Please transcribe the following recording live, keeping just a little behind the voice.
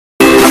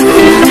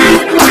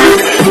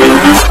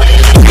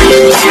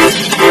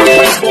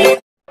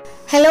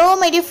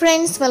dear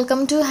friends,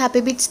 welcome to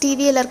Happy Bits TV.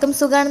 എല്ലാവർക്കും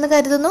സുഖാണെന്ന്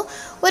കരുതുന്നു.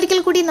 ഒരിക്കൽ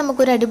കൂടി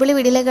നമുക്ക് ഒരു അടിപൊളി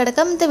വീഡിയോയിലേക്ക്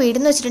കടക്കാം. ഇന്നത്തെ വീഡിയോ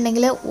എന്ന്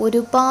വെച്ചിട്ടുണ്ടെങ്കിൽ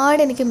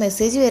ഒരുപാട് എനിക്ക്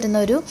മെസ്സേജ് വരുന്ന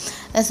ഒരു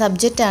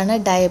സബ്ജക്റ്റ് ആണ്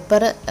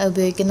ഡയപ്പർ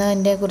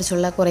ഉപയോഗിക്കുന്നതിനെ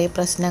കുറിച്ചുള്ള കുറേ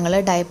പ്രശ്നങ്ങൾ,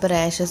 ഡയപ്പർ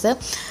റാഷസ്.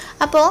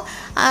 അപ്പോൾ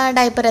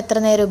ഡയപ്പർ എത്ര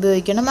നേരം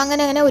ഉപയോഗിക്കണം,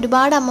 അങ്ങനെ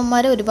ഒരുപാട്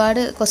അമ്മമാർ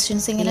ഒരുപാട്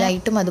ക്വസ്റ്റ്യൻസ് ഇങ്ങനെ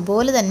ആയിട്ടും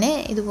അതുപോലെ തന്നെ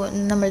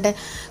നമ്മളുടെ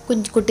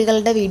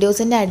കുട്ടികളുടെ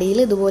വീഡിയോസിൻ്റെ അടിയിൽ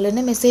ഇതുപോലെ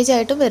തന്നെ മെസ്സേജ്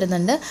ആയിട്ടും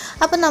വരുന്നുണ്ട്.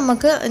 അപ്പം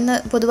നമുക്ക് ഇന്ന്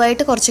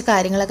പൊതുവായിട്ട് കുറച്ച്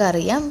കാര്യങ്ങളൊക്കെ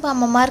അറിയാം. അപ്പോൾ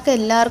അമ്മമാർക്ക്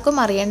എല്ലാവർക്കും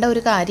അറിയേണ്ട ഒരു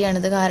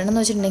കാര്യമാണിത്. കാരണം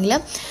എന്ന് വെച്ചിട്ടുണ്ടെങ്കിൽ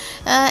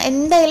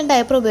എന്തായാലും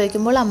ഡയപ്പർ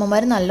ഉപയോഗിക്കുമ്പോൾ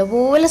അമ്മമാർ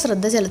നല്ലപോലെ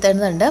ശ്രദ്ധ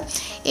ചെലുത്തേണ്ടതുണ്ട്.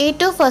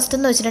 ഏറ്റവും ഫസ്റ്റ്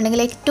എന്ന്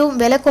വെച്ചിട്ടുണ്ടെങ്കിൽ ഏറ്റവും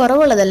വില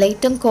കുറവുള്ളതല്ല,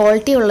 ഏറ്റവും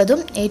ക്വാളിറ്റി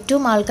ഉള്ളതും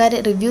ഏറ്റവും ആൾക്കാർ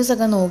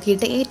റിവ്യൂസൊക്കെ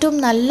നോക്കിയിട്ട് ഏറ്റവും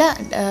നല്ല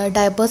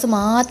ഡയപ്പേഴ്സ്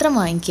മാത്രം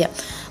വാങ്ങിക്കുക.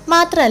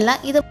 മാത്രമല്ല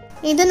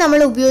ഇത് നമ്മൾ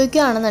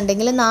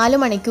ഉപയോഗിക്കുകയാണെന്നുണ്ടെങ്കിൽ 4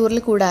 മണിക്കൂറിൽ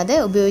കൂടാതെ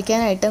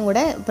ഉപയോഗിക്കാനായിട്ടും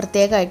കൂടെ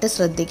പ്രത്യേകമായിട്ട്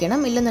ശ്രദ്ധിക്കണം.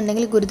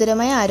 ഇല്ലെന്നുണ്ടെങ്കിൽ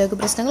ഗുരുതരമായ ആരോഗ്യ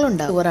പ്രശ്നങ്ങൾ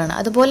ഉണ്ടാവുകയാണ്.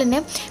 അതുപോലെ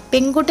തന്നെ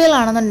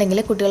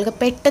പെൺകുട്ടികളാണെന്നുണ്ടെങ്കിൽ കുട്ടികൾക്ക്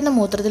പെട്ടെന്ന്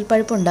മൂത്രത്തിൽ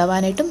പഴുപ്പ്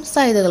ഉണ്ടാവാനായിട്ടും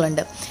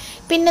സാധ്യതകളുണ്ട്.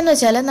 പിന്നെന്ന്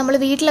വെച്ചാൽ നമ്മൾ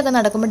വീട്ടിലൊക്കെ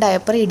നടക്കുമ്പോൾ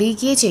ഡയപ്പർ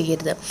ഇടിക്കുകയേ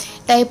ചെയ്യരുത്.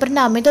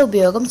 ഡയപ്പറിൻ്റെ അമിത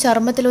ഉപയോഗം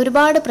ചർമ്മത്തിൽ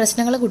ഒരുപാട്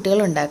പ്രശ്നങ്ങൾ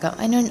കുട്ടികളുണ്ടാക്കാം.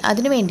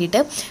 അതിന് വേണ്ടിയിട്ട്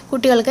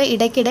കുട്ടികൾക്ക്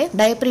ഇടയ്ക്കിടെ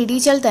ഡയപ്പർ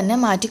ഇടിച്ചാൽ തന്നെ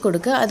മാറ്റി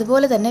കൊടുക്കുക.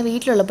 അതുപോലെ തന്നെ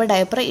വീട്ടിലുള്ളപ്പോൾ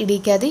ഡയപ്പർ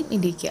ഇടിക്കാതെയും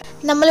ഇടിക്കുക.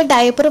 നമ്മൾ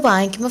ഡയപ്പർ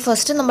വാങ്ങിക്കുമ്പോൾ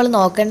ഫസ്റ്റ് നമ്മൾ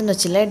നോക്കേണ്ടതെന്ന്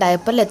വെച്ചാൽ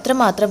ഡയപ്പറിൽ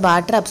എത്രമാത്രം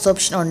വാട്ടർ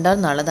അബ്സോർപ്ഷൻ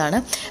ഉണ്ടെന്നുള്ളതാണ്.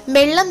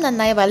 വെള്ളം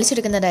നന്നായി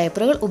വലിച്ചെടുക്കുന്ന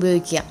ഡയപ്പറുകൾ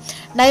ഉപയോഗിക്കുക.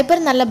 ഡയപ്പർ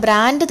നല്ല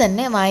ബ്രാൻഡ്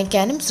തന്നെ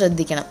വാങ്ങിക്കാനും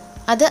ശ്രദ്ധിക്കണം.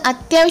 അത്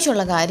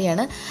അത്യാവശ്യമുള്ള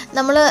കാര്യമാണ്.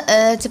 നമ്മൾ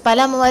പല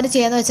അമ്മമാരും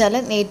ചെയ്യാന്ന് വെച്ചാൽ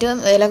ഏറ്റവും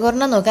വില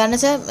കുറഞ്ഞ നോക്കുക. കാരണം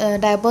വെച്ചാൽ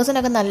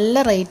ഡയപ്പേഴ്സിനൊക്കെ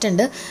നല്ല റേറ്റ്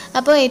ഉണ്ട്.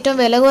 അപ്പോൾ ഏറ്റവും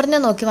വില കുറഞ്ഞ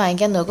നോക്കി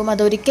വാങ്ങിക്കാൻ നോക്കും.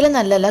 അതൊരിക്കലും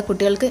നല്ലതല്ല.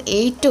 കുട്ടികൾക്ക്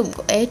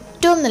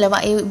ഏറ്റവും നല്ല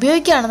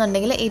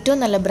ഉപയോഗിക്കുകയാണെന്നുണ്ടെങ്കിൽ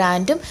ഏറ്റവും നല്ല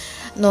ബ്രാൻഡും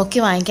നോക്കി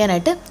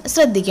വാങ്ങിക്കാനായിട്ട്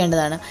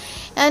ശ്രദ്ധിക്കേണ്ടതാണ്.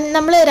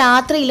 നമ്മൾ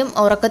രാത്രിയിലും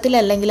ഉറക്കത്തിലും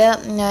അല്ലെങ്കിൽ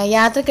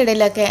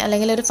യാത്രക്കിടയിലൊക്കെ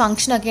അല്ലെങ്കിൽ ഒരു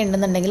ഫംഗ്ഷനൊക്കെ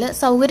ഉണ്ടെന്നുണ്ടെങ്കിൽ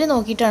സൗകര്യം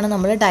നോക്കിയിട്ടാണ്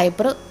നമ്മൾ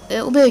ഡയപ്പർ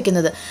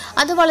ഉപയോഗിക്കുന്നത്.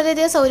 അത്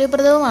വളരെയധികം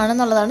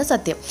സൗകര്യപ്രദവുമാണെന്നുള്ളതാണ്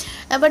സത്യം.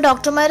 അപ്പോൾ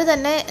ഡോക്ടർമാർ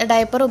തന്നെ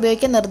ഡയപ്പർ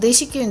ഉപയോഗിക്കാൻ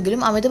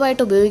നിർദ്ദേശിക്കുമെങ്കിലും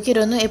അമിതമായിട്ട്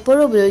ഉപയോഗിക്കരുതെന്നും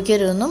എപ്പോഴും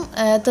ഉപയോഗിക്കരുതെന്നും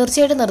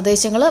തീർച്ചയായിട്ടും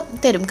നിർദ്ദേശങ്ങൾ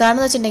തരും. കാരണം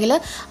എന്ന് വെച്ചിട്ടുണ്ടെങ്കിൽ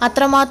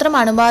അത്രമാത്രം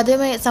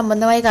അണുബാധ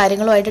സംബന്ധമായ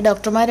കാര്യങ്ങളുമായിട്ട്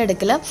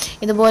ഡോക്ടർമാരെടുക്കൽ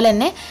ഇതുപോലെ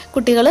തന്നെ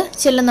കുട്ടികൾ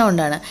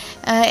ചെല്ലുന്നതുകൊണ്ടാണ്.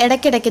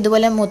 ഇടയ്ക്കിടയ്ക്ക്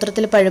ഇതുപോലെ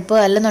മൂത്രത്തിൽ പഴുപ്പ്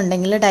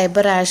അല്ലെന്നുണ്ടെങ്കിൽ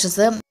ഡയപ്പർ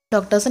റാഷസ്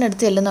ഡോക്ടേഴ്സിന്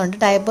എടുത്ത് ചെല്ലുന്നുണ്ട്.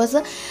 ഡയപ്പേഴ്സ്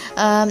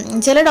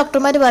ചില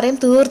ഡോക്ടർമാർ പറയും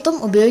തീർത്തും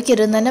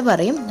ഉപയോഗിക്കരുതെന്ന് തന്നെ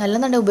പറയും.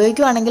 അല്ലെന്നുണ്ടെങ്കിൽ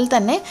ഉപയോഗിക്കുകയാണെങ്കിൽ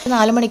തന്നെ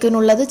 4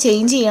 മണിക്കൂറിനുള്ളത്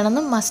ചേഞ്ച്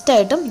ചെയ്യണമെന്നും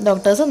മസ്റ്റായിട്ടും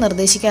ഡോക്ടേഴ്സ്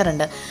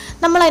നിർദ്ദേശിക്കാറുണ്ട്.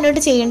 നമ്മൾ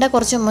അതിനോട് ചെയ്യേണ്ട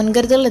കുറച്ച്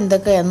മുൻകരുതലുകൾ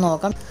എന്തൊക്കെയാണെന്ന്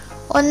നോക്കാം.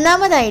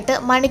 ഒന്നാമതായിട്ട്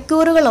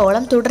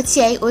മണിക്കൂറുകളോളം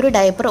തുടർച്ചയായി ഒരു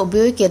ഡയപ്പർ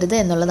ഉപയോഗിക്കരുത്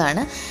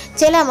എന്നുള്ളതാണ്.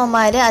 ചില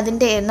അമ്മമാർ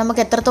അതിൻ്റെ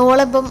നമുക്ക്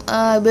എത്രത്തോളം ഇപ്പം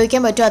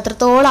ഉപയോഗിക്കാൻ പറ്റുമോ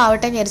അത്രത്തോളം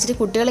ആവട്ടെ വിചാരിച്ചിട്ട്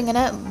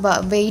കുട്ടികളിങ്ങനെ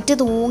വെയിറ്റ്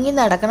തൂങ്ങി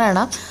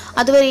നടക്കണതാണ്.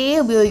 അതുവരെ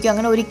ഉപയോഗിക്കും.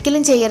 അങ്ങനെ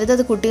ഒരിക്കലും ചെയ്യരുത്.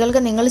 അത്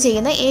കുട്ടികൾക്ക് നിങ്ങൾ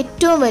ചെയ്യുന്ന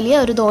ഏറ്റവും വലിയ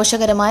ഒരു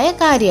ദോഷകരമായ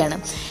കാര്യമാണ്.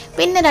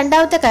 പിന്നെ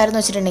രണ്ടാമത്തെ കാര്യം എന്ന്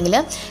വെച്ചിട്ടുണ്ടെങ്കിൽ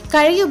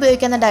കഴുകി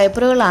ഉപയോഗിക്കുന്ന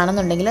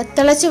ഡയപ്പറുകളാണെന്നുണ്ടെങ്കിൽ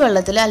തിളച്ച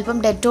വെള്ളത്തിൽ അല്പം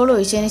ഡെറ്റോൾ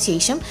ഒഴിച്ചതിന്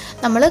ശേഷം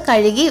നമ്മൾ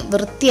കഴുകി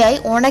വൃത്തിയായി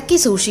ഉണക്കി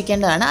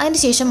സൂക്ഷിക്കേണ്ടതാണ്. അതിന്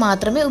ശേഷം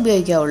മാത്രമേ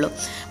ഉപയോഗിക്കാവുള്ളൂ.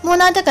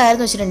 മൂന്നാമത്തെ കാര്യം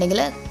എന്ന് വെച്ചിട്ടുണ്ടെങ്കിൽ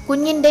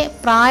കുഞ്ഞിൻ്റെ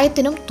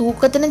പ്രായത്തിനും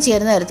തൂക്കത്തിനും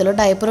ചേരുന്ന തരത്തിലുള്ള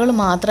ഡയപ്പറുകൾ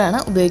മാത്രമാണ്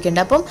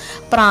ഉപയോഗിക്കേണ്ടത്. അപ്പം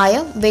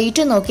പ്രായം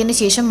വെയിറ്റ് നോക്കിയതിന്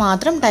ശേഷം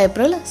മാത്രം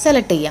ഡയപ്പറുകൾ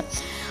സെലക്ട് ചെയ്യാം.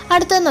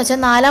 അടുത്തതെന്ന് വെച്ചാൽ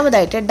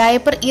നാലാമതായിട്ട്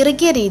ഡയപ്പർ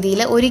ഇറുകിയ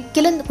രീതിയിൽ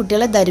ഒരിക്കലും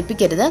കുട്ടികളെ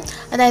ധരിപ്പിക്കരുത്.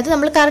 അതായത്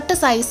നമ്മൾ കറക്റ്റ്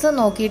സൈസ്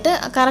നോക്കിയിട്ട്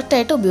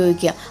കറക്റ്റായിട്ട്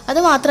ഉപയോഗിക്കുക.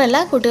 അതുമാത്രമല്ല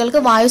കുട്ടികൾക്ക്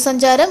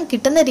വായുസഞ്ചാരം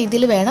കിട്ടുന്ന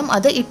രീതിയിൽ വേണം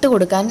അത് ഇട്ട്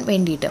കൊടുക്കാൻ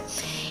വേണ്ടിയിട്ട്.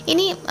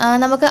 ഇനി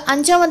നമുക്ക്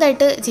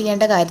അഞ്ചാമതായിട്ട്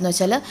ചെയ്യേണ്ട കാര്യം എന്ന്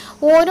വെച്ചാൽ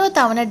ഓരോ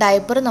തവണ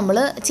ഡയപ്പർ നമ്മൾ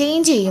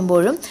ചേഞ്ച്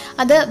ചെയ്യുമ്പോഴും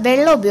അത്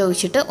വെള്ളം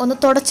ഉപയോഗിച്ചിട്ട് ഒന്ന്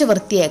തുടച്ച്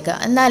വൃത്തിയാക്കുക.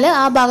 എന്നാൽ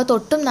ആ ഭാഗത്ത്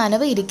ഒട്ടും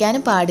നനവ്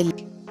ഇരിക്കാനും പാടില്ല.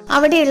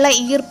 അവിടെയുള്ള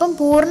ഈർപ്പം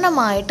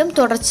പൂർണ്ണമായിട്ടും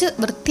തുടച്ച്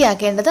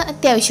വൃത്തിയാക്കേണ്ടത്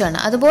അത്യാവശ്യമാണ്.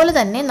 അതുപോലെ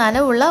തന്നെ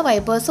നനവുള്ള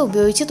വൈപ്പേഴ്സ്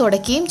ഉപയോഗിച്ച്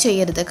തുടയ്ക്കുകയും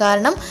ചെയ്യരുത്.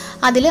 കാരണം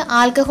അതിൽ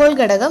ആൽക്കഹോൾ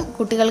ഘടകം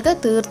കുട്ടികൾക്ക്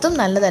തീർത്തും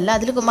നല്ലതല്ല.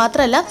 അതിൽ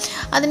മാത്രമല്ല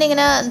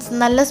അതിനിങ്ങനെ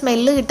നല്ല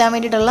സ്മെല്ല് കിട്ടാൻ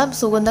വേണ്ടിയിട്ടുള്ള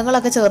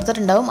സുഗന്ധങ്ങളൊക്കെ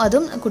ചേർത്തിട്ടുണ്ടാവും.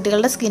 അതും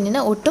കുട്ടികളുടെ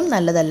സ്കിന്നിന് ഒട്ടും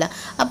നല്ലതല്ല.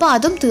 അപ്പോൾ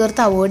അതും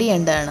തീർത്ത് അവോയ്ഡ്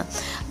ചെയ്യേണ്ടതാണ്.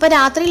 അപ്പോൾ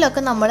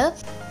രാത്രിയിലൊക്കെ നമ്മൾ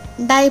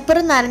ഡയപ്പർ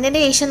നനഞ്ഞതിന്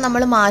ശേഷം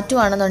നമ്മൾ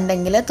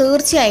മാറ്റുകയാണെന്നുണ്ടെങ്കിൽ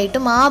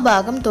തീർച്ചയായിട്ടും ആ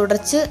ഭാഗം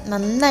തുടച്ച്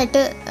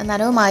നന്നായിട്ട്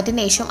നനവ്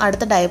മാറ്റിയതിന് ശേഷം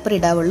അടുത്ത ഡയപ്പർ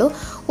ഇടാവുള്ളൂ.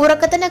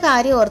 ഉറക്കത്തിൻ്റെ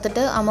കാര്യം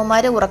ഓർത്തിട്ട്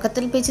അമ്മമാരെ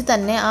ഉറക്കത്തിൽ വെച്ച്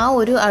തന്നെ ആ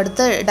ഒരു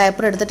അടുത്ത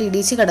ഡയപ്പർ എടുത്തിട്ട്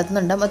ഇടിച്ച്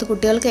കിടത്തുന്നുണ്ടാകും. അത്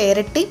കുട്ടികൾക്ക്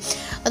ഇരട്ടി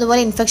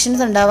അതുപോലെ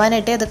ഇൻഫെക്ഷൻസ്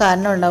ഉണ്ടാവാനായിട്ടേ അത്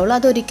കാരണം ഉണ്ടാവുള്ളൂ.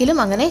 അതൊരിക്കലും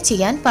അങ്ങനെ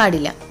ചെയ്യാൻ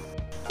പാടില്ല.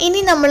 ഇനി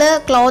നമ്മൾ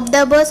ക്ലോത്ത്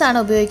ഡയപ്പേഴ്സ് ആണ്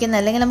ഉപയോഗിക്കുന്നത്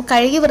അല്ലെങ്കിൽ നമ്മൾ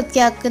കഴുകി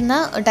വൃത്തിയാക്കുന്ന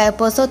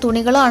ഡയപ്പേഴ്സോ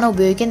തുണികളോ ആണ്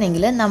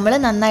ഉപയോഗിക്കുന്നതെങ്കിൽ നമ്മൾ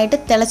നന്നായിട്ട്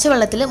തിളച്ച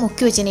വെള്ളത്തിൽ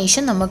മുക്കി വെച്ചതിന്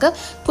ശേഷം നമുക്ക്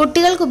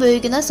കുട്ടികൾക്ക്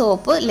ഉപയോഗിക്കുന്ന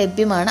സോപ്പ്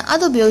ലഭ്യമാണ്.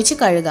 അത് ഉപയോഗിച്ച്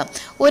കഴുകാം.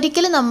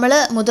 ഒരിക്കലും നമ്മൾ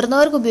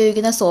മുതിർന്നവർക്ക്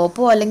ഉപയോഗിക്കുന്ന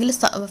സോപ്പോ അല്ലെങ്കിൽ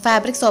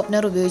ഫാബ്രിക്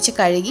സോപ്പ്നർ ഉപയോഗിച്ച്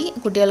കഴുകി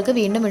കുട്ടികൾക്ക്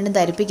വീണ്ടും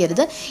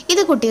ധരിപ്പിക്കരുത്.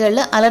 ഇത്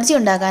കുട്ടികളിൽ അലർജി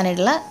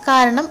ഉണ്ടാകാനായിട്ടുള്ള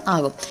കാരണം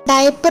ആകും.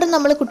 ഡയപ്പർ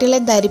നമ്മൾ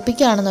കുട്ടികളെ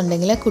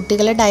ധരിപ്പിക്കുകയാണെന്നുണ്ടെങ്കിൽ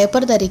കുട്ടികളെ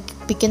ഡയപ്പർ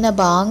ധരിപ്പിക്കുന്ന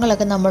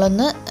ഭാഗങ്ങളൊക്കെ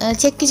നമ്മളൊന്ന്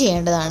ചെക്ക്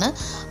ചെയ്യേണ്ടതാണ്.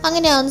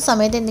 അങ്ങനെയാവുന്ന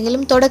സമയത്ത്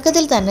എന്തെങ്കിലും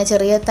തുടക്കത്തിൽ തന്നെ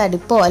ചെറിയ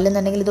തടിപ്പോ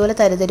അല്ലെന്നുണ്ടെങ്കിൽ ഇതുപോലെ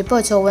തരിതരിപ്പോ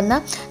ചുവന്ന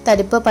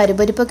തടിപ്പ്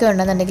പരിപരിപ്പൊക്കെ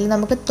ഉണ്ടെന്നുണ്ടെങ്കിൽ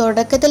നമുക്ക്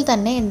തുടക്കത്തിൽ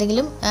തന്നെ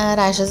എന്തെങ്കിലും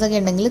റാഷസ് ഒക്കെ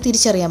ഉണ്ടെങ്കിൽ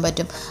തിരിച്ചറിയാൻ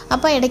പറ്റും.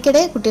 അപ്പോൾ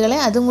ഇടയ്ക്കിടെ കുട്ടികളെ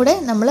അതും കൂടെ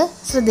നമ്മൾ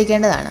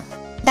ശ്രദ്ധിക്കേണ്ടതാണ്.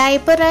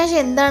 ഡയപ്പർ റാഷ്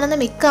എന്താണെന്ന്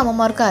മിക്ക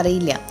അമ്മമാർക്കും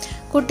അറിയില്ല.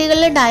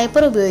 കുട്ടികളിൽ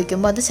ഡയപ്പർ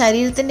ഉപയോഗിക്കുമ്പോൾ അത്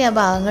ശരീരത്തിൻ്റെ ആ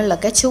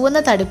ഭാഗങ്ങളിലൊക്കെ ചുവന്ന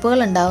തടിപ്പുകൾ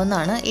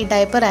ഉണ്ടാവുന്നതാണ് ഈ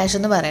ഡയപ്പർ റാഷ്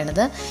എന്ന്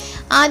പറയുന്നത്.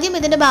 ആദ്യം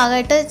ഇതിൻ്റെ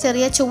ഭാഗമായിട്ട്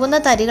ചെറിയ ചുവന്ന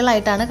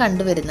തരികളായിട്ടാണ്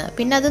കണ്ടുവരുന്നത്.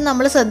 പിന്നെ അത്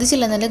നമ്മൾ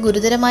ശ്രദ്ധിച്ചില്ലെന്നുണ്ടെങ്കിൽ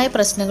ഗുരുതരമായ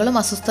പ്രശ്നങ്ങളും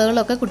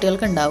അസ്വസ്ഥതകളും ഒക്കെ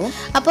കുട്ടികൾക്ക് ഉണ്ടാവും.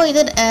 അപ്പോൾ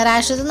ഇത്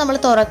റാഷസ് നമ്മൾ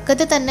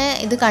തുടക്കത്തിൽ തന്നെ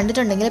ഇത്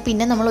കണ്ടിട്ടുണ്ടെങ്കിൽ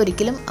പിന്നെ നമ്മൾ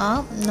ഒരിക്കലും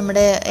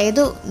നമ്മുടെ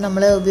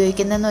നമ്മൾ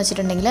ഉപയോഗിക്കുന്നതെന്ന്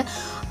വെച്ചിട്ടുണ്ടെങ്കിൽ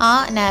ആ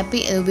നാപ്പി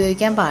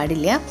ഉപയോഗിക്കാൻ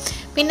പാടില്ല.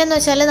 പിന്നെന്ന്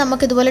വെച്ചാൽ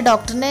നമുക്കിതുപോലെ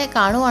ഡോക്ടറിനെ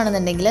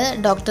കാണുവാണെന്നുണ്ടെങ്കിൽ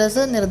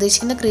ഡോക്ടേഴ്സ്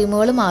നിർദ്ദേശിക്കുന്ന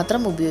ക്രീമുകൾ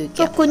മാത്രം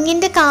ഉപയോഗിക്കുക.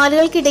 കുഞ്ഞിൻ്റെ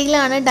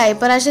കാലുകൾക്കിടയിലാണ്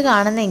ഡയപ്പർ റാഷ്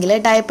കാണുന്നതെങ്കിൽ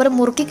ഡയപ്പർ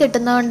മുറുക്കി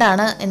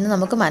കെട്ടുന്നതുകൊണ്ടാണ് എന്ന്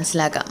നമുക്ക്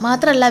മനസ്സിലാക്കാം.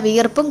 മാത്രമല്ല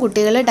വിയർപ്പും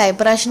കുട്ടികൾ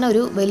ഡയപ്പർ റാഷിന്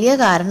ഒരു വലിയ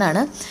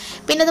കാരണമാണ്.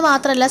 പിന്നെ അത്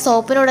മാത്രമല്ല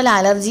സോപ്പിനോടുള്ള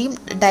അലർജിയും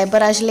ഡയപ്പർ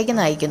റാഷിലേക്ക്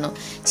നയിക്കുന്നു.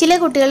 ചില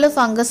കുട്ടികളിൽ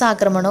ഫംഗസ്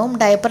ആക്രമണവും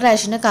ഡയപ്പർ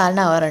റാഷിന്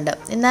കാരണമാവാറുണ്ട്.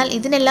 എന്നാൽ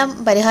ഇതിനെല്ലാം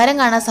പരിഹാരം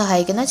കാണാൻ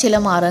സഹായിക്കുന്ന ചില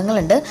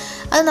മാർഗ്ഗങ്ങളുണ്ട്.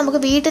 അത്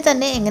നമുക്ക് വീട്ടിൽ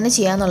തന്നെ എങ്ങനെ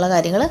ചെയ്യാമെന്നുള്ള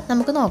കാര്യങ്ങൾ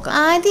നമുക്ക് നോക്കാം.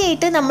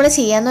 ആദ്യമായിട്ട് നമ്മൾ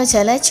ചെയ്യാന്ന് വെച്ചാൽ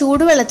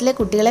ചൂടുവെള്ളത്തിൽ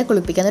കുട്ടികളെ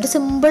കുളിപ്പിക്കാം. ഒരു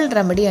സിമ്പിൾ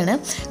റെമഡിയാണ്.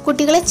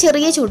 കുട്ടികളെ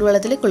ചെറിയ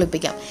ചൂടുവെള്ളത്തിൽ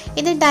കുളിപ്പിക്കാം.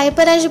 ഇത്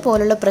ഡയപ്പർ റാഷ്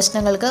പോലുള്ള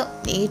പ്രശ്നങ്ങൾക്ക്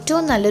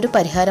ഏറ്റവും നല്ലൊരു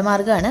പരിഹാര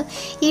മാർഗ്ഗമാണ്.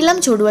 ഇളം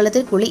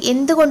ചൂടുവെള്ളത്തിൽ കുളി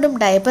എന്തുകൊണ്ടും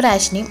ഡയപ്പർ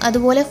റാഷിനെയും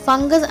അതുപോലെ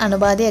ഫംഗസ്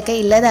അണുബാധയൊക്കെ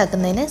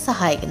ഇല്ലാതാക്കുന്നതിന്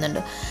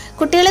സഹായിക്കുന്നുണ്ട്.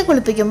 കുട്ടികളെ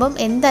കുളിപ്പിക്കുമ്പം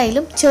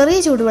എന്തായാലും ചെറിയ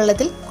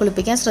ചൂടുവെള്ളത്തിൽ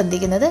കുളിപ്പിക്കാൻ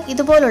ശ്രദ്ധിക്കുന്നത്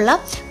ഇതുപോലുള്ള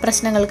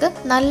പ്രശ്നങ്ങൾക്ക്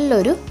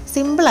നല്ലൊരു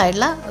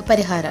സിമ്പിളായിട്ടുള്ള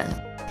പരിഹാരമാണ്.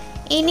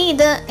 ഇനി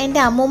ഇത് എൻ്റെ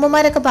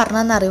അമ്മൂമ്മമാരൊക്കെ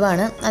പറഞ്ഞതെന്ന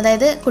അറിവാണ്.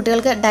 അതായത്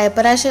കുട്ടികൾക്ക്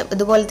ഡയപ്പർ റാഷ്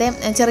ഇതുപോലത്തെ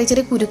ചെറിയ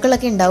ചെറിയ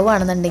കുരുക്കളൊക്കെ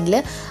ഉണ്ടാവുകയാണെന്നുണ്ടെങ്കിൽ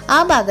ആ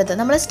ഭാഗത്ത്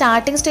നമ്മൾ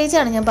സ്റ്റാർട്ടിങ്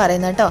സ്റ്റേജാണ് ഞാൻ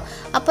പറയുന്നത് കേട്ടോ.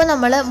 അപ്പോൾ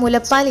നമ്മൾ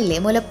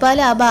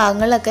മുലപ്പാൽ ആ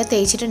ഭാഗങ്ങളിലൊക്കെ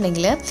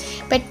തേച്ചിട്ടുണ്ടെങ്കിൽ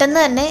പെട്ടെന്ന്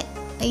തന്നെ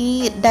ഈ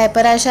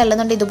ഡയപ്പർ റാഷ്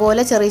അല്ലെന്നുണ്ടെങ്കിൽ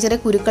ഇതുപോലെ ചെറിയ ചെറിയ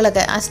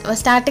കുരുക്കളൊക്കെ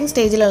സ്റ്റാർട്ടിങ്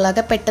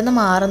സ്റ്റേജിലുള്ളതൊക്കെ പെട്ടെന്ന്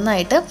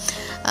മാറുന്നതായിട്ട്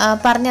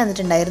പറഞ്ഞു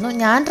തന്നിട്ടുണ്ടായിരുന്നു.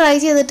 ഞാൻ ട്രൈ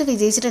ചെയ്തിട്ട്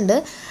വിജയിച്ചിട്ടുണ്ട്.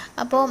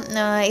 അപ്പോൾ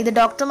ഇത്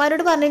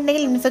ഡോക്ടർമാരോട്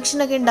പറഞ്ഞിട്ടുണ്ടെങ്കിൽ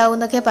ഇൻഫെക്ഷനൊക്കെ ഉണ്ടാവും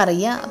എന്നൊക്കെ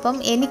പറയുക. അപ്പം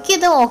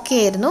എനിക്കിത് ഓക്കെ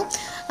ആയിരുന്നു.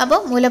 അപ്പോൾ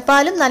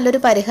മുലപ്പാലും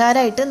നല്ലൊരു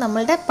പരിഹാരമായിട്ട്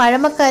നമ്മളുടെ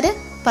പഴമക്കാർ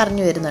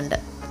പറഞ്ഞു വരുന്നുണ്ട്.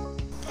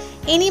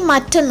 ഇനി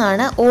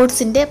മറ്റൊന്നാണ്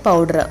ഓട്സിൻ്റെ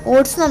പൗഡർ.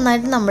 ഓട്സ്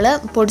നന്നായിട്ട് നമ്മൾ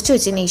പൊടിച്ചു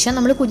വെച്ചതിന് ശേഷം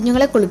നമ്മൾ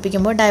കുഞ്ഞുങ്ങളെ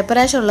കുളിപ്പിക്കുമ്പോൾ ഡയപ്പർ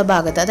റാഷ് ഉള്ള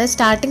ഭാഗത്ത്, അതായത്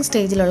സ്റ്റാർട്ടിങ്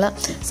സ്റ്റേജിലുള്ള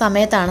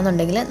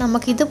സമയത്താണെന്നുണ്ടെങ്കിൽ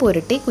നമുക്കിത്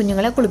പുരട്ടി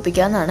കുഞ്ഞുങ്ങളെ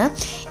കുളിപ്പിക്കാവുന്നതാണ്.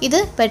 ഇത്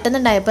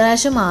പെട്ടെന്ന് ഡയപ്പർ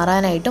റാഷ്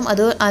മാറാനായിട്ടും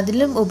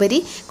അതിലും ഉപരി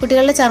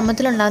കുട്ടികളുടെ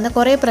ചർമ്മത്തിലുണ്ടാകുന്ന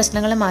കുറേ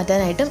പ്രശ്നങ്ങൾ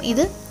മാറ്റാനായിട്ടും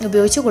ഇത്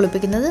ഉപയോഗിച്ച്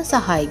കുളിപ്പിക്കുന്നത്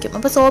സഹായിക്കും.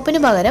 അപ്പോൾ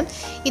സോപ്പിന് പകരം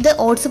ഇത്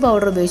ഓട്സ്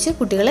പൗഡർ ഉപയോഗിച്ച്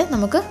കുട്ടികളെ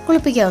നമുക്ക്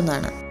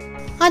കുളിപ്പിക്കാവുന്നതാണ്.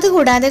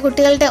 അതുകൂടാതെ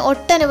കുട്ടികളുടെ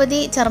ഒട്ടനവധി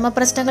ചർമ്മ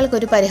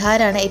പ്രശ്നങ്ങൾക്കൊരു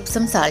പരിഹാരമാണ്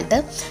എപ്സം സാൾട്ട്.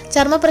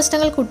 ചർമ്മ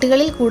പ്രശ്നങ്ങൾ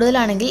കുട്ടികളിൽ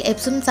കൂടുതലാണെങ്കിൽ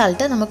എപ്സം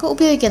സാൾട്ട് നമുക്ക്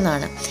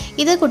ഉപയോഗിക്കുന്നതാണ്.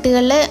 ഇത്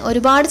കുട്ടികളിലെ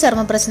ഒരുപാട്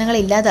ചർമ്മ പ്രശ്നങ്ങൾ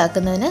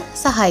ഇല്ലാതാക്കുന്നതിന്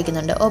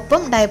സഹായിക്കുന്നുണ്ട്.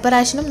 ഒപ്പം ഡയപ്പർ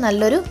റാഷിനും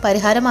നല്ലൊരു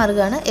പരിഹാര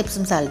മാർഗ്ഗമാണ്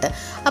എപ്സം സാൾട്ട്.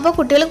 അപ്പോൾ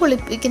കുട്ടികൾ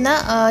കുളിപ്പിക്കുന്ന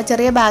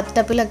ചെറിയ ബാത്ത്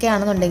ടപ്പിലൊക്കെ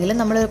ആണെന്നുണ്ടെങ്കിൽ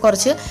നമ്മൾ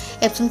കുറച്ച്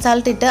എപ്സം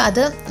സാൾട്ട് ഇട്ട്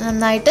അത്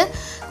നന്നായിട്ട്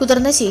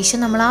കുതിർന്ന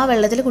ശേഷം നമ്മൾ ആ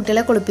വെള്ളത്തിൽ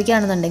കുട്ടികളെ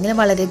കുളിപ്പിക്കുകയാണെന്നുണ്ടെങ്കിൽ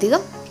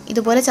വളരെയധികം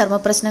ഇതുപോലെ ചർമ്മ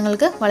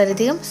പ്രശ്നങ്ങൾക്ക്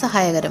വളരെയധികം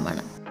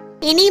സഹായകരമാണ്.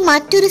 ഇനി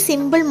മറ്റൊരു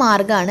സിമ്പിൾ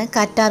മാർഗ്ഗമാണ്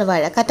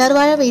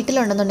കറ്റാർവാഴ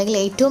വീട്ടിലുണ്ടെന്നുണ്ടെങ്കിൽ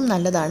ഏറ്റവും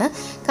നല്ലതാണ്.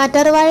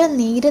 കറ്റാർവാഴ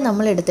നീര്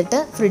നമ്മൾ എടുത്തിട്ട്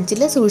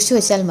ഫ്രിഡ്ജിൽ സൂക്ഷിച്ചു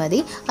വെച്ചാൽ മതി.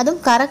 അതും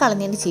കറ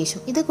കളഞ്ഞതിന് ശേഷം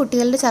ഇത്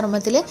കുട്ടികളുടെ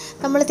ചർമ്മത്തിൽ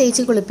നമ്മൾ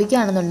തേച്ച്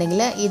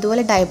കുളിപ്പിക്കുകയാണെന്നുണ്ടെങ്കിൽ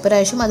ഇതുപോലെ ഡയപ്പർ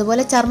റാഷും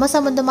അതുപോലെ ചർമ്മ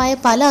സംബന്ധമായ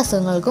പല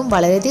അസുഖങ്ങൾക്കും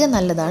വളരെയധികം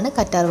നല്ലതാണ്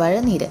കറ്റാർവാഴ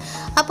നീര്.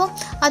 അപ്പം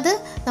അത്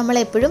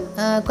നമ്മളെപ്പോഴും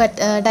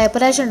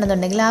ഡയപ്പർ റാഷ്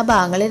ഉണ്ടെന്നുണ്ടെങ്കിൽ ആ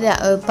ഭാഗങ്ങളിൽ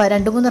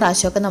 2-3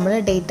 പ്രാവശ്യമൊക്കെ നമ്മൾ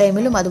ഡേ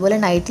ടൈമിലും അതുപോലെ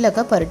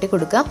നൈറ്റിലൊക്കെ പുരട്ടി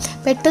കൊടുക്കുക.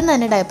 പെട്ടെന്ന്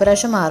തന്നെ ഡയപ്പർ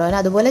റാഷ്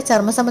മാറാനും അതുപോലെ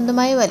ചർമ്മ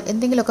സംബന്ധമായ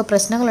എന്തെങ്കിലുമൊക്കെ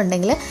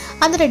പ്രശ്നങ്ങളുണ്ടെങ്കിൽ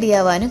അത്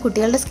റെഡിയാവാനും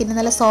കുട്ടികളുടെ സ്കിന്ന്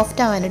നല്ല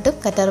സോഫ്റ്റ് ആവാനായിട്ടും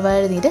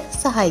കറ്റാർവാഴ നീര്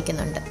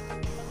സഹായിക്കുന്നുണ്ട്.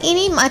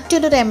 ഇനി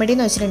മറ്റൊരു റെമഡി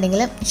എന്ന്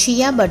വെച്ചിട്ടുണ്ടെങ്കിൽ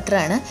ഷിയ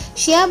ബട്ടറാണ്.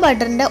 ഷിയ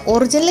ബട്ടറിൻ്റെ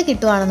ഒറിജിനൽ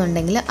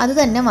കിട്ടുകയാണെന്നുണ്ടെങ്കിൽ അത്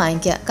തന്നെ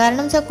വാങ്ങിക്കുക.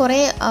 കാരണം വെച്ചാൽ കുറേ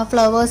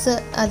ഫ്ലവേഴ്സ്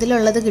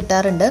അതിലുള്ളത്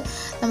കിട്ടാറുണ്ട്,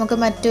 നമുക്ക്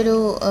മറ്റൊരു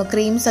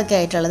ക്രീംസ് ഒക്കെ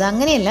ആയിട്ടുള്ളത്.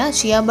 അങ്ങനെയല്ല,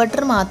 ഷിയ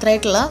ബട്ടർ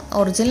മാത്രമായിട്ടുള്ള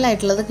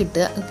ഒറിജിനലായിട്ടുള്ളത്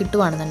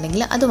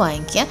കിട്ടുകയാണെന്നുണ്ടെങ്കിൽ അത്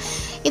വാങ്ങിക്കുക.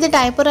 ഇത്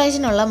ഡയപ്പർ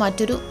റാഷിനുള്ള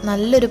മറ്റൊരു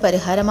നല്ലൊരു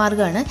പരിഹാര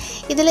മാർഗ്ഗമാണ്.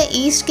 ഇതിൽ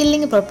ഈസ്റ്റ്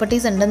കില്ലിംഗ്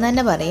പ്രോപ്പർട്ടീസ് ഉണ്ടെന്ന്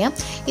തന്നെ പറയാം.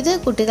 ഇത്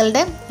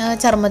കുട്ടികളുടെ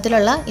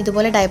ചർമ്മത്തിലുള്ള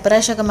ഇതുപോലെ ഡയപ്പർ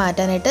റാഷൊക്കെ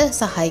മാറ്റാനായിട്ട്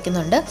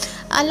സഹായിക്കുന്നുണ്ട്.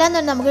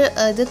 അല്ലാന്നുണ്ടെങ്കിൽ നമുക്ക്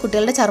ഇത്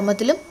കുട്ടികളുടെ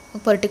ചർമ്മത്തിലും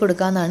പുരട്ടി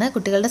കൊടുക്കാവുന്നതാണ്.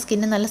 കുട്ടികളുടെ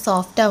സ്കിന്ന് നല്ല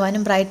സോഫ്റ്റ്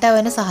ആവാനും ബ്രൈറ്റ്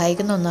ആവാനും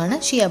സഹായിക്കുന്ന ഒന്നാണ്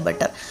ഷിയ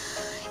ബട്ടർ.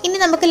 ഇനി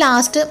നമുക്ക്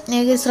ലാസ്റ്റ്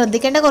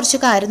ശ്രദ്ധിക്കേണ്ട കുറച്ച്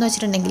കാര്യം എന്ന്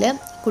വെച്ചിട്ടുണ്ടെങ്കിൽ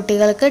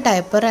കുട്ടികൾക്ക്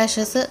ഡയപ്പർ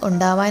റാഷസ്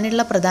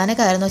ഉണ്ടാവാനുള്ള പ്രധാന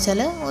കാര്യം എന്ന്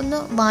വെച്ചാൽ ഒന്ന്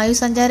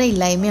വായുസഞ്ചാരം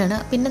ഇല്ലായ്മയാണ്,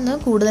 പിന്നെ ഒന്ന്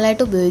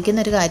കൂടുതലായിട്ട് ഉപയോഗിക്കുന്ന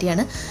ഒരു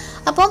കാര്യമാണ്.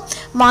 അപ്പോൾ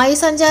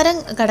വായുസഞ്ചാരം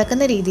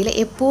കടക്കുന്ന രീതിയിൽ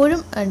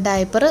എപ്പോഴും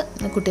ഡയപ്പർ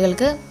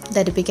കുട്ടികൾക്ക്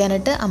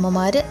ധരിപ്പിക്കാനായിട്ട്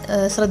അമ്മമാർ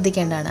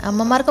ശ്രദ്ധിക്കേണ്ടതാണ്.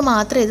 അമ്മമാർക്ക്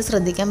മാത്രമേ ഇത്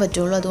ശ്രദ്ധിക്കാൻ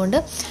പറ്റുള്ളൂ. അതുകൊണ്ട്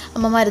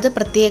അമ്മമാരിത്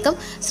പ്രത്യേകം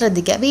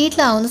ശ്രദ്ധിക്കുക.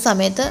 വീട്ടിലാവുന്ന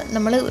സമയത്ത്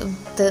നമ്മൾ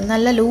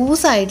നല്ല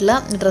ലൂസായിട്ടുള്ള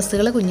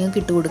ഡ്രസ്സുകൾ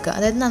കുഞ്ഞുങ്ങൾക്ക് ഇട്ട് കൊടുക്കുക,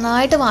 അതായത്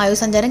നന്നായിട്ട്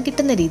വായുസഞ്ചാരം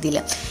കിട്ടുന്ന രീതിയിൽ.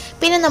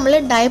 പിന്നെ നമ്മൾ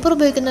ഡയപ്പർ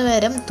ഉപയോഗിക്കുന്ന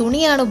പകരം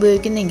തുണിയാണ്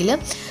ഉപയോഗിക്കുന്നതെങ്കിൽ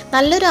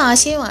നല്ലൊരു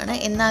ആശയമാണ്.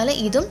 എന്നാൽ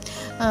ഇതും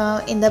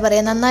എന്താ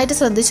പറയുക, നന്നായിട്ട്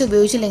ശ്രദ്ധിച്ച്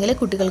ഉപയോഗിച്ചില്ലെങ്കിൽ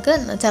കുട്ടികൾക്ക്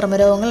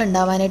ചർമ്മരോഗങ്ങൾ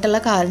ഉണ്ടാവാനായിട്ടുള്ള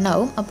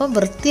കാരണമാവും. അപ്പം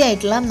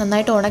വൃത്തിയായിട്ടുള്ള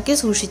നന്നായിട്ട് ഉണക്കി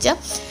സൂക്ഷിച്ച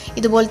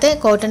ഇതുപോലത്തെ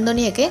കോട്ടൺ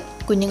തുണിയൊക്കെ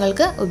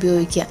കുഞ്ഞുങ്ങൾക്ക്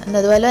ഉപയോഗിക്കുക.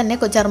 അതുപോലെ തന്നെ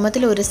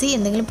ചർമ്മത്തിൽ ഉരസി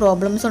എന്തെങ്കിലും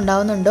പ്രോബ്ലംസ്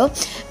ഉണ്ടാവുന്നുണ്ടോ,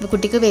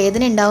 കുട്ടിക്ക്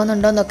വേദന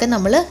ഉണ്ടാവുന്നുണ്ടോ എന്നൊക്കെ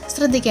നമ്മൾ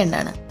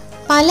ശ്രദ്ധിക്കേണ്ടതാണ്.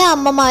 പല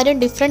അമ്മമാരും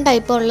ഡിഫറെൻറ്റ്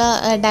ടൈപ്പുള്ള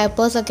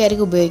ഡയപ്പേഴ്സൊക്കെ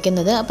ആയിരിക്കും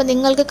ഉപയോഗിക്കുന്നത്. അപ്പോൾ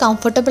നിങ്ങൾക്ക്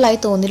കംഫർട്ടബിളായി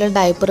തോന്നിയുള്ള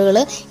ഡയപ്പറുകൾ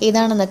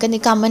ഏതാണെന്നൊക്കെ നീ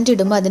കമൻറ്റ്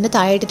ഇടുമ്പോൾ അതിന്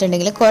താഴെ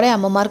ഇട്ടിട്ടുണ്ടെങ്കിൽ കുറേ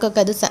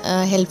അമ്മമാർക്കൊക്കെ അത്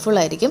ഹെൽപ്ഫുൾ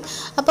ആയിരിക്കും.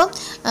 അപ്പം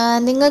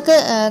നിങ്ങൾക്ക്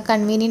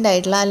കൺവീനിയൻ്റ്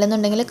ആയിട്ടുള്ള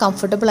അല്ലെന്നുണ്ടെങ്കിൽ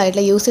കംഫർട്ടബിൾ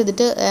ആയിട്ടുള്ള യൂസ്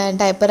ചെയ്തിട്ട്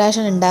ഡയപ്പർ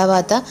റാഷൻ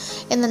ഉണ്ടാവാത്ത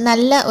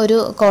നല്ല ഒരു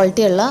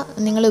ക്വാളിറ്റിയുള്ള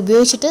നിങ്ങൾ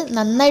ഉപയോഗിച്ചിട്ട്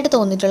നന്നായിട്ട്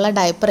തോന്നിയിട്ടുള്ള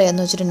ഡയപ്പർ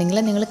ഏതെന്ന്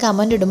വെച്ചിട്ടുണ്ടെങ്കിൽ നിങ്ങൾ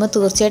കമൻറ്റ് ഇടുമ്പോൾ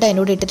തീർച്ചയായിട്ടും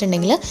അതിനോട്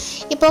ഇട്ടിട്ടുണ്ടെങ്കിൽ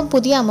ഇപ്പം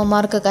പുതിയ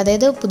അമ്മമാർക്കൊക്കെ,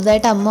 അതായത്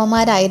പുതുതായിട്ട്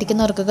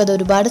അമ്മമാരായിരിക്കുന്നവർക്കൊക്കെ അത്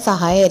ഒരുപാട്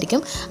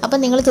സഹായമായിരിക്കും. അപ്പം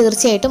നിങ്ങൾ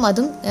തീർച്ചയായിട്ടും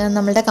അതും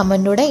നമ്മളുടെ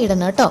കമൻറ്റിലൂടെ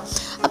ഇടണം കേട്ടോ.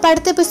 അപ്പോൾ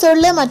അടുത്ത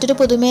എപ്പിസോഡിൽ മറ്റൊരു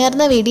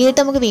പുതുമേർന്ന വീഡിയോ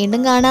ആയിട്ട് നമുക്ക്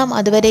വീണ്ടും കാണാം.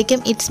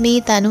 അതുവരേക്കും it's me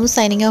Tanu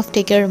signing off.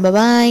 Take care.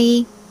 By.